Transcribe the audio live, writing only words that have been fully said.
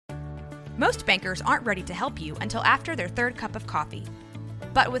Most bankers aren't ready to help you until after their third cup of coffee.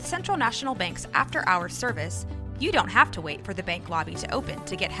 But with Central National Bank's after-hours service, you don't have to wait for the bank lobby to open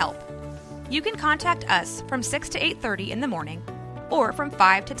to get help. You can contact us from 6 to 8:30 in the morning or from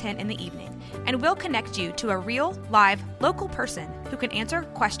 5 to 10 in the evening, and we'll connect you to a real, live, local person who can answer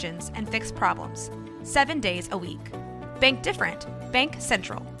questions and fix problems 7 days a week. Bank different. Bank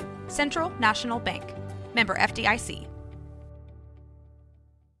Central. Central National Bank. Member FDIC.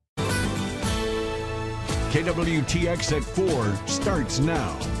 KWTX at 4 starts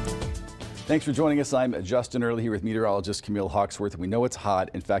now. Thanks for joining us. I'm Justin Early here with meteorologist Camille Hawksworth. We know it's hot.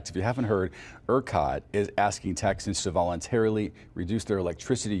 In fact, if you haven't heard, ERCOT is asking Texans to voluntarily reduce their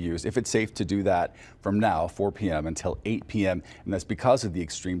electricity use, if it's safe to do that, from now, 4 p.m. until 8 p.m. And that's because of the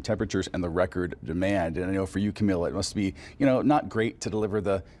extreme temperatures and the record demand. And I know for you, Camille, it must be, not great to deliver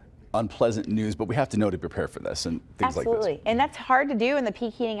the unpleasant news, but we have to know to prepare for this and things like this. Absolutely. And that's hard to do in the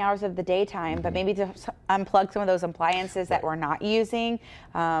peak heating hours of the daytime, but maybe to unplug some of those appliances that we're not using,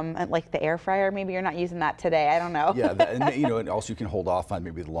 like the air fryer, maybe you're not using that today. I don't know. Yeah, and also you can hold off on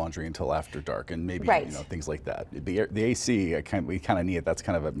maybe the laundry until after dark and maybe, things like that. The AC, we kind of need it. That's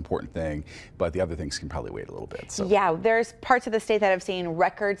kind of an important thing, but the other things can probably wait a little bit. So. Yeah, there's parts of the state that have seen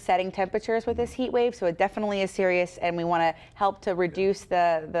record-setting temperatures with this heat wave, so it definitely is serious, and we want to help to reduce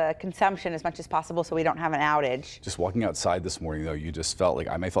the consumption as much as possible so we don't have an outage. Just walking outside this morning, though, you just felt like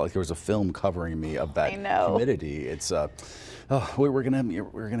I felt like there was a film covering me of that humidity. It's we're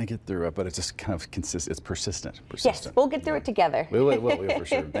gonna get through it, but it's just kind of it's persistent. Yes, we'll get through it together. We will for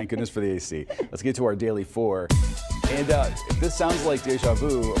sure. Thank goodness for the AC. Let's get to our Daily 4. And if this sounds like deja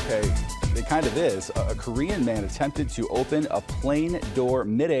vu, okay, it kind of is. A Korean man attempted to open a plane door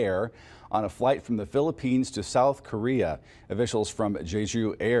midair on a flight from the Philippines to South Korea. Officials from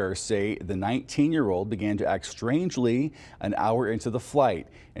Jeju Air say the 19-year-old began to act strangely an hour into the flight,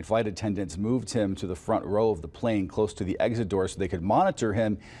 and flight attendants moved him to the front row of the plane close to the exit door so they could monitor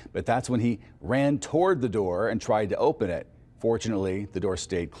him, but that's when he ran toward the door and tried to open it. Fortunately, the door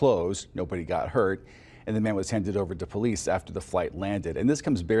stayed closed, nobody got hurt, and the man was handed over to police after the flight landed. And this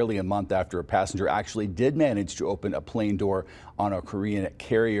comes barely a month after a passenger actually did manage to open a plane door on a Korean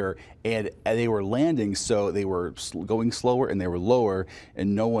carrier, and they were landing, so they were going slower and they were lower,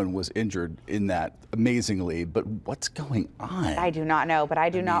 and no one was injured in that, amazingly. But what's going on? I do not know, but I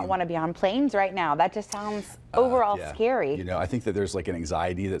do not want to be on planes right now. That just sounds overall scary. I think that there's like an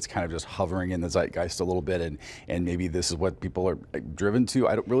anxiety that's kind of just hovering in the zeitgeist a little bit, and maybe this is what people are driven to.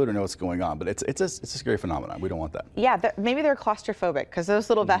 I really don't know what's going on, but it's a scary phenomenon. We don't want that. Yeah, maybe they're claustrophobic because those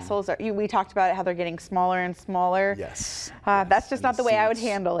little vessels are. We talked about how they're getting smaller and smaller. Yes. That's just not the way I would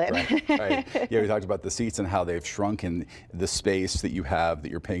handle it. Right. Yeah, we talked about the seats and how they've shrunk, and the space that you have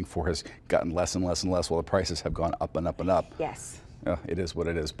that you're paying for has gotten less and less and less, while the prices have gone up and up and up. Yes. It is what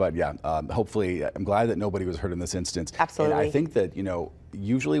it is. But yeah, hopefully, I'm glad that nobody was hurt in this instance. Absolutely. And I think that,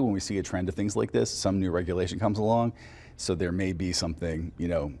 usually when we see a trend of things like this, some new regulation comes along. So there may be something,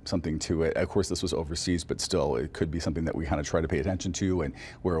 something to it. Of course, this was overseas, but still, it could be something that we kind of try to pay attention to and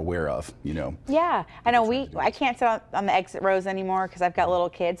we're aware of, Yeah, I know I can't sit on the exit rows anymore because I've got little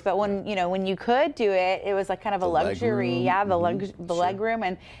kids. But when you could do it, it was like kind of a luxury. Yeah, the leg room,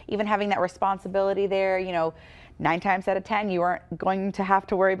 and even having that responsibility there. 9 times out of 10, you aren't going to have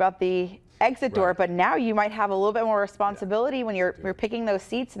to worry about the exit door, but now you might have a little bit more responsibility when you're picking those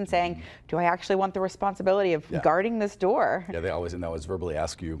seats and saying, do I actually want the responsibility of guarding this door? Yeah, they always verbally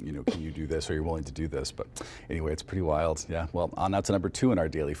ask you, can you do this? Are you willing to do this? But anyway, it's pretty wild. Yeah, well, on now to number 2 in our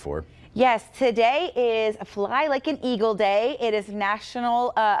Daily 4. Yes, today is Fly Like an Eagle Day. It is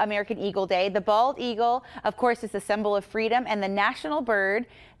National American Eagle Day. The bald eagle, of course, is the symbol of freedom, and the national bird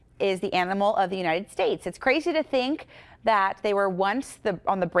is the animal of the United States. It's crazy to think that they were once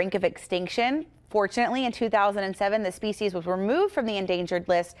on the brink of extinction. Fortunately, in 2007, the species was removed from the endangered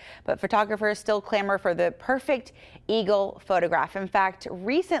list, but photographers still clamor for the perfect eagle photograph. In fact,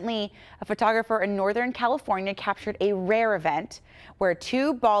 recently, a photographer in Northern California captured a rare event where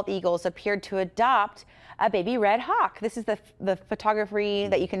 2 bald eagles appeared to adopt a baby red hawk. This is the photography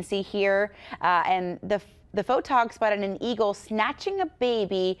that you can see here, and the photog spotted an eagle snatching a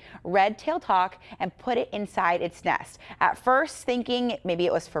baby red-tailed hawk and put it inside its nest. At first thinking maybe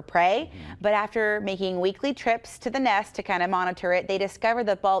it was for prey, but after making weekly trips to the nest to kind of monitor it, they discovered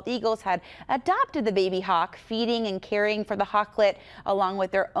that bald eagles had adopted the baby hawk, feeding and caring for the hawklet along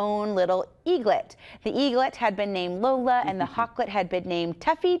with their own little eaglet. The eaglet had been named Lola and the hawklet had been named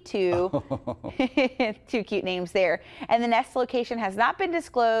Tuffy, too. 2 cute names there. And the nest location has not been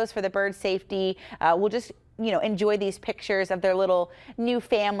disclosed for the bird's safety. We'll just enjoy these pictures of their little new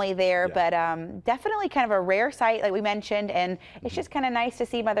family there. Yeah. But definitely kind of a rare sight, like we mentioned, and it's just kind of nice to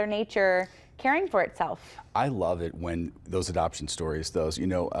see Mother Nature caring for itself. I love it when those adoption stories,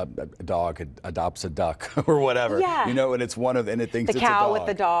 a dog adopts a duck or whatever, Yeah. and it's and it thinks The it's a cow dog. with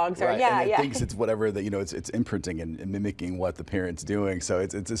the dogs, or right. yeah, and it yeah. thinks it's whatever that, it's imprinting and mimicking what the parent's doing. So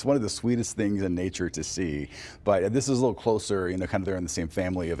it's one of the sweetest things in nature to see. But this is a little closer, kind of they're in the same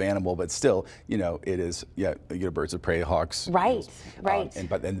family of animal, but still, it is, birds of prey, hawks. Right, right. And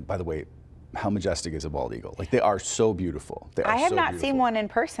by the way, how majestic is a bald eagle? Like, they are so beautiful. They are I have so not beautiful. seen one in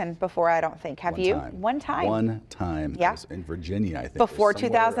person before, I don't think. Have you? One time. One time. Yeah. It was in Virginia, I think. Before It was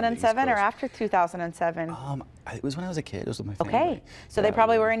somewhere on the East 2007 or Coast. after 2007? It was when I was a kid. It was with my family. Okay, so they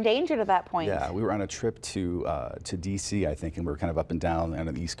probably were endangered at that point. Yeah, we were on a trip to D.C., I think, and we were kind of up and down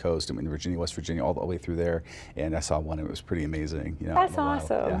on the East Coast, in Virginia, West Virginia, all the way through there. And I saw one, and it was pretty amazing. That's in the wild.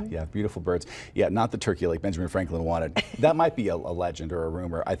 awesome. Yeah, beautiful birds. Yeah, not the turkey like Benjamin Franklin wanted. That might be a legend or a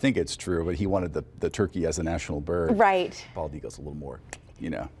rumor. I think it's true, but he wanted the turkey as a national bird. Right. Bald eagle's a little more,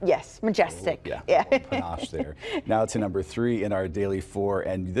 Yes, majestic. Yeah. Panache there. Now to number 3 in our daily 4,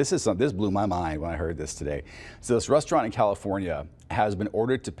 and this blew my mind when I heard this today. So this restaurant in California has been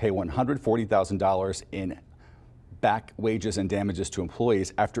ordered to pay $140,000 in back wages and damages to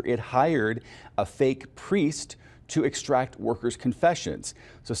employees after it hired a fake priest to extract workers' confessions.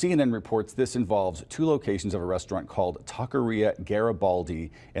 So CNN reports this involves 2 locations of a restaurant called Taqueria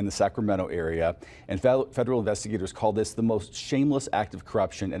Garibaldi in the Sacramento area. And federal investigators call this the most shameless act of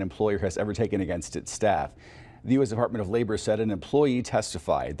corruption an employer has ever taken against its staff. The U.S. Department of Labor said an employee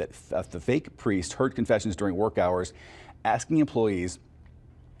testified that the fake priest heard confessions during work hours, asking employees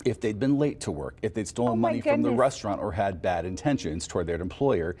if they'd been late to work, if they'd stolen money from the restaurant or had bad intentions toward their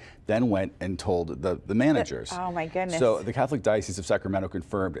employer, then went and told the managers. Oh my goodness. So the Catholic Diocese of Sacramento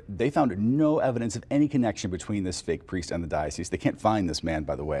confirmed they found no evidence of any connection between this fake priest and the diocese. They can't find this man,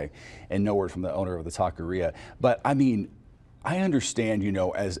 by the way, and no word from the owner of the taqueria. But I mean, I understand,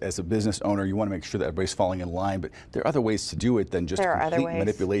 as a business owner, you want to make sure that everybody's falling in line, but there are other ways to do it than just complete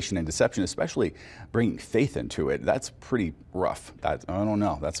manipulation and deception, especially bringing faith into it. That's pretty rough. I don't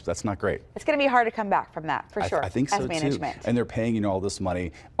know. That's not great. It's going to be hard to come back from that, for sure. I think so, as management. too. And they're paying, all this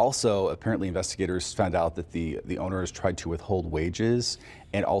money. Also, apparently investigators found out that the owners tried to withhold wages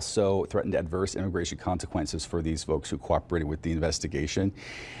and also threatened adverse immigration consequences for these folks who cooperated with the investigation.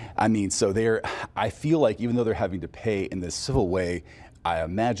 I mean, so I feel like even though they're having to pay in this civil way, I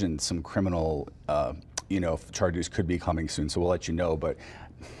imagine some criminal, charges could be coming soon. So we'll let you know. But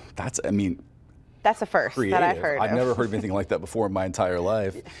that's the first creative. that I've heard of. I've never heard of anything like that before in my entire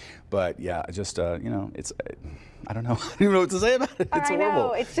life. But yeah, just, it's, I don't know. I don't even know what to say about it. It's horrible. I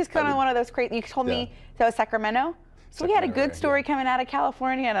know. It's just kind of one of those crazy. You told me that was Sacramento? So we had a good story coming out of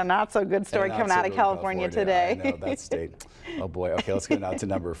California and a not so good story coming out of California today. I know, that state. Oh boy. Okay, let's go now to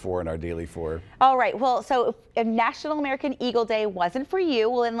number 4 in our daily 4. All right. Well, so if National American Eagle Day wasn't for you,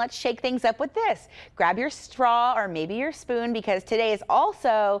 well, then let's shake things up with this. Grab your straw or maybe your spoon, because today is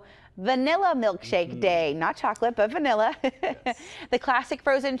also Vanilla Milkshake Day. Not chocolate, but vanilla. The classic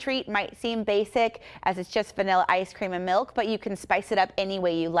frozen treat might seem basic as it's just vanilla ice cream and milk, but you can spice it up any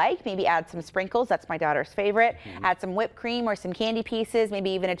way you like. Maybe add some sprinkles. That's my daughter's favorite. Add some whipped cream or some candy pieces, maybe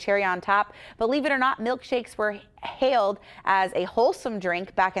even a cherry on top. Believe it or not, milkshakes were hailed as a wholesome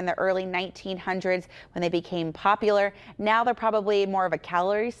drink back in the early 1900s when they became popular. Now they're probably more of a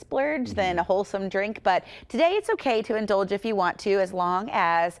calorie splurge than a wholesome drink, but today it's okay to indulge if you want to, as long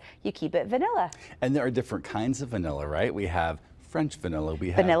as you keep it vanilla. And there are different kinds of vanilla, right? We have French vanilla,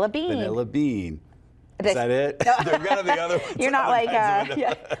 we have Vanilla bean. Vanilla bean. Is that it? No. There gotta be other ones. You're not like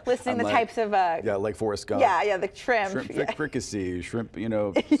listing the types of like Forrest Gump. Yeah, the shrimp fricassee, shrimp,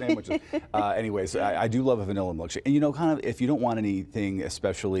 sandwiches. Anyways, I do love a vanilla milkshake. And kind of if you don't want anything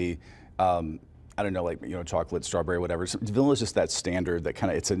especially I don't know, like, chocolate, strawberry, whatever. Vanilla is just that standard that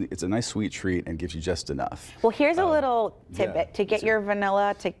kind of, it's a nice sweet treat and gives you just enough. Well, here's a little tidbit to get your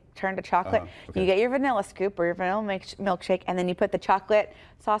vanilla to turn to chocolate. You get your vanilla scoop or your vanilla milkshake, and then you put the chocolate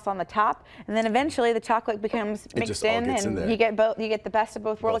sauce on the top, and then eventually the chocolate becomes mixed in, and you get the best of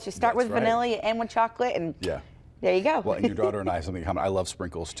both worlds. You start with vanilla, you end with chocolate, and there you go. Well, and your daughter and I have something in common. I love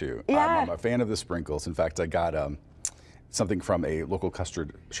sprinkles too. Yeah. I'm a fan of the sprinkles. In fact, I got something from a local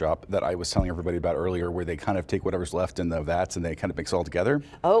custard shop that I was telling everybody about earlier, where they kind of take whatever's left in the vats and they kind of mix it all together.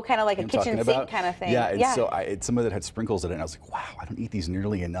 Oh, kind of like a kitchen sink kind of thing. Yeah, and so some of it had sprinkles in it, and I was like, wow, I don't eat these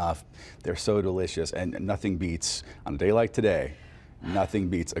nearly enough. They're so delicious, and nothing beats, on a day like today, nothing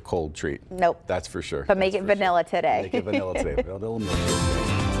beats a cold treat. Nope. That's for sure. But make it vanilla today. Make it vanilla today. Vanilla milk.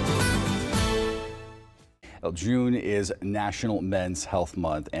 Well, June is National Men's Health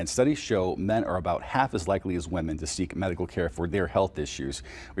Month, and studies show men are about half as likely as women to seek medical care for their health issues.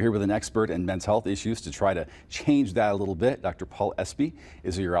 We're here with an expert in men's health issues to try to change that a little bit. Dr. Paul Espy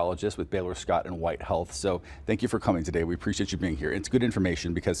is a urologist with Baylor Scott and White Health. So thank you for coming today. We appreciate you being here. It's good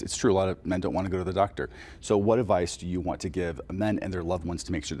information because it's true, a lot of men don't want to go to the doctor. So what advice do you want to give men and their loved ones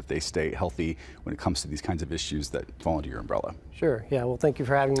to make sure that they stay healthy when it comes to these kinds of issues that fall under your umbrella? Sure. Yeah. Well, thank you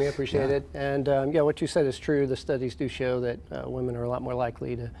for having me. I appreciate it. And yeah, what you said is true. The studies do show that women are a lot more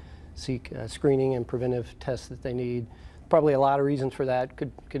likely to seek screening and preventive tests that they need. Probably a lot of reasons for that.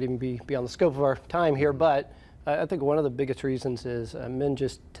 Could even be beyond the scope of our time here. But I think one of the biggest reasons is men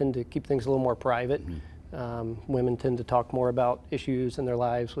just tend to keep things a little more private. Women tend to talk more about issues in their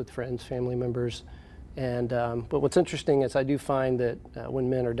lives with friends, family members. And but what's interesting is I do find that when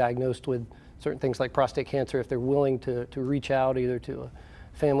men are diagnosed with certain things like prostate cancer, if they're willing to reach out either to a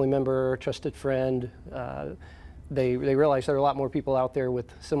family member, trusted friend, they realize there are a lot more people out there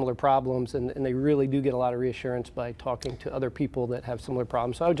with similar problems, and they really do get a lot of reassurance by talking to other people that have similar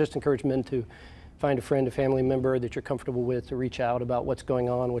problems. So I would just encourage men to find a friend, a family member that you're comfortable with, to reach out about what's going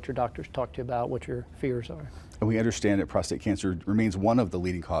on, what your doctors talk to you about, what your fears are. And we understand that prostate cancer remains one of the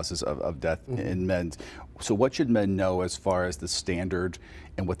leading causes of death in men. So what should men know as far as the standard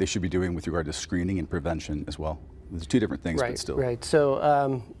and what they should be doing with regard to screening and prevention as well? There's two different things, but still. Right.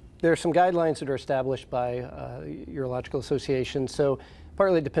 So there are some guidelines that are established by urological associations. So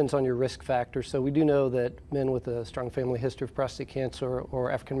partly depends on your risk factors. So we do know that men with a strong family history of prostate cancer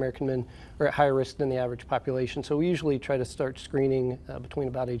or African American men are at higher risk than the average population. So we usually try to start screening between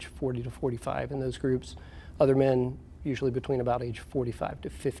about age 40 to 45 in those groups. Other men usually between about age 45 to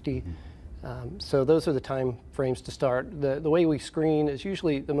 50. So those are the time frames to start. The way we screen is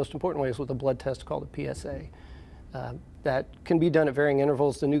usually, the most important way is with a blood test called a PSA. That can be done at varying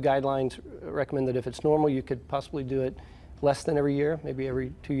intervals. The new guidelines recommend that if it's normal, you could possibly do it less than every year, maybe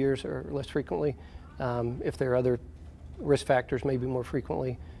every 2 years or less frequently. If there are other risk factors, maybe more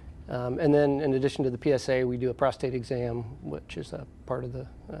frequently. And then in addition to the PSA, we do a prostate exam, which is a part of the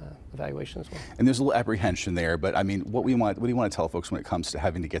evaluation as well. And there's a little apprehension there, but I mean, what do you want to tell folks when it comes to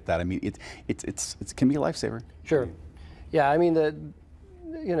having to get that? I mean, it can be a lifesaver. Sure. Yeah, I mean,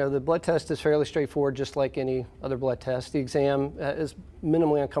 the blood test is fairly straightforward, just like any other blood test. The exam is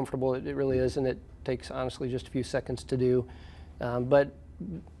minimally uncomfortable. It really is, and it takes honestly just a few seconds to do. But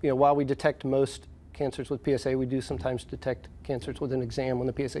while we detect most cancers with PSA, we do sometimes detect cancers with an exam when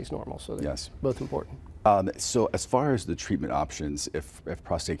the PSA is normal. So they're both important. So as far as the treatment options, if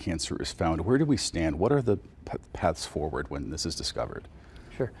prostate cancer is found, where do we stand? What are the paths forward when this is discovered?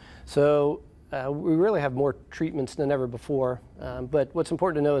 Sure. So we really have more treatments than ever before. But what's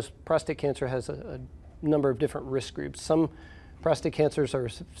important to know is prostate cancer has a number of different risk groups. Some prostate cancers are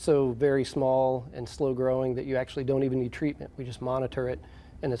so very small and slow growing that you actually don't even need treatment. We just monitor it,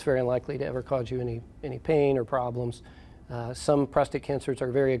 and it's very unlikely to ever cause you any pain or problems. Some prostate cancers are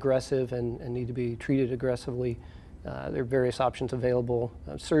very aggressive and need to be treated aggressively. There are various options available.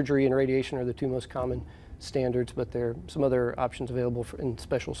 Surgery and radiation are the two most common standards, but there are some other options available in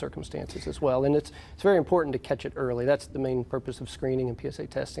special circumstances as well. And it's very important to catch it early. That's the main purpose of screening and PSA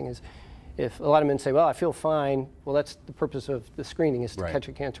testing. Is if a lot of men say, well, I feel fine, well, that's the purpose of the screening, is to catch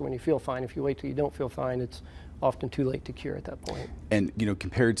a cancer when you feel fine. If you wait till you don't feel fine, it's often too late to cure at that point. And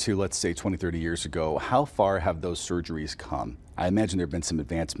compared to, let's say, 20, 30 years ago, how far have those surgeries come? I imagine there have been some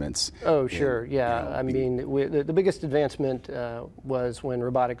advancements. Oh, sure, yeah. I mean, the biggest advancement was when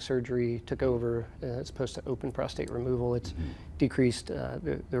robotic surgery took over as opposed to open prostate removal. It's decreased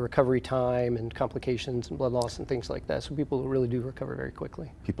the recovery time and complications and blood loss and things like that. So people really do recover very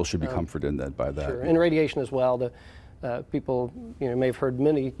quickly. People should be comforted by that. Sure, and radiation as well. People may have heard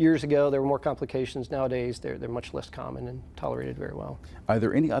many years ago there were more complications. Nowadays they're much less common and tolerated very well. Are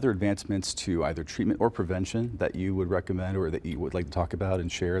there any other advancements to either treatment or prevention that you would recommend or that you would like to talk about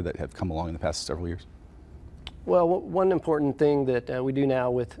and share that have come along in the past several years? Well, one important thing that we do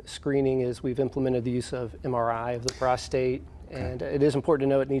now with screening is we've implemented the use of MRI of the prostate. And it is important to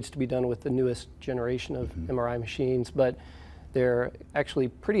know it needs to be done with the newest generation of MRI machines. But they're actually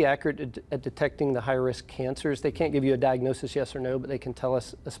pretty accurate at detecting the high-risk cancers. They can't give you a diagnosis, yes or no, but they can tell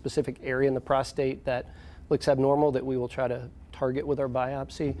us a specific area in the prostate that looks abnormal that we will try to target with our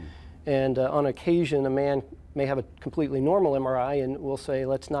biopsy. And on occasion, a man may have a completely normal MRI, and we'll say,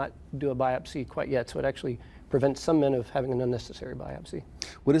 let's not do a biopsy quite yet. So it actually prevents some men of having an unnecessary biopsy.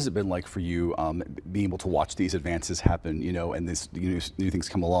 What has it been like for you being able to watch these advances happen, and this new things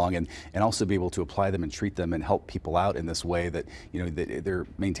come along, and also be able to apply them and treat them and help people out in this way that that they're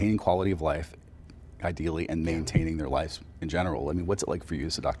maintaining quality of life, ideally, and maintaining their lives in general? I mean, what's it like for you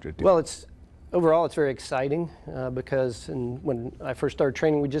as a doctor to do? Well, Overall, it's very exciting because when I first started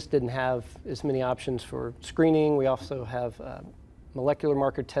training, we just didn't have as many options for screening. We also have molecular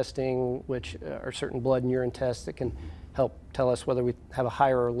marker testing, which are certain blood and urine tests that can help tell us whether we have a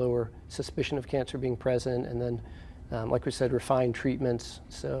higher or lower suspicion of cancer being present. And then, like we said, refined treatments.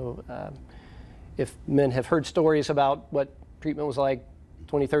 So if men have heard stories about what treatment was like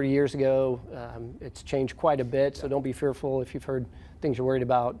 20, 30 years ago, it's changed quite a bit. So don't be fearful if you've heard things you're worried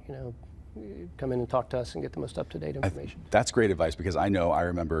about. Come in and talk to us and get the most up-to-date information. That's great advice, because I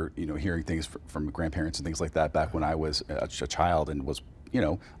remember, hearing things from grandparents and things like that back when I was a child and was,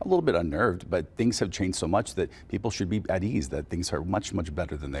 a little bit unnerved, but things have changed so much that people should be at ease that things are much, much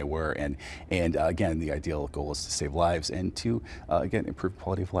better than they were. And again, the ideal goal is to save lives and to, again, improve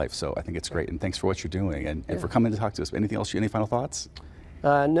quality of life. So I think it's great. And thanks for what you're doing and for coming to talk to us. Anything else, any final thoughts?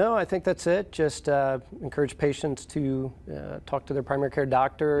 No, I think that's it. Just encourage patients to talk to their primary care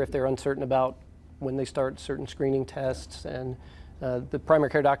doctor if they're uncertain about when they start certain screening tests. And the primary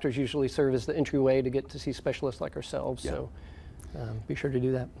care doctors usually serve as the entryway to get to see specialists like ourselves. Yeah. So be sure to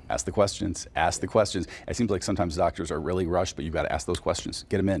do that. Ask the questions. Ask the questions. It seems like sometimes doctors are really rushed, but you've got to ask those questions.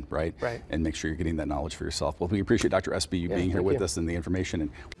 Get them in, right? Right. And make sure you're getting that knowledge for yourself. Well, we appreciate Dr. Espy being here with us and the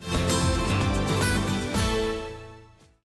information.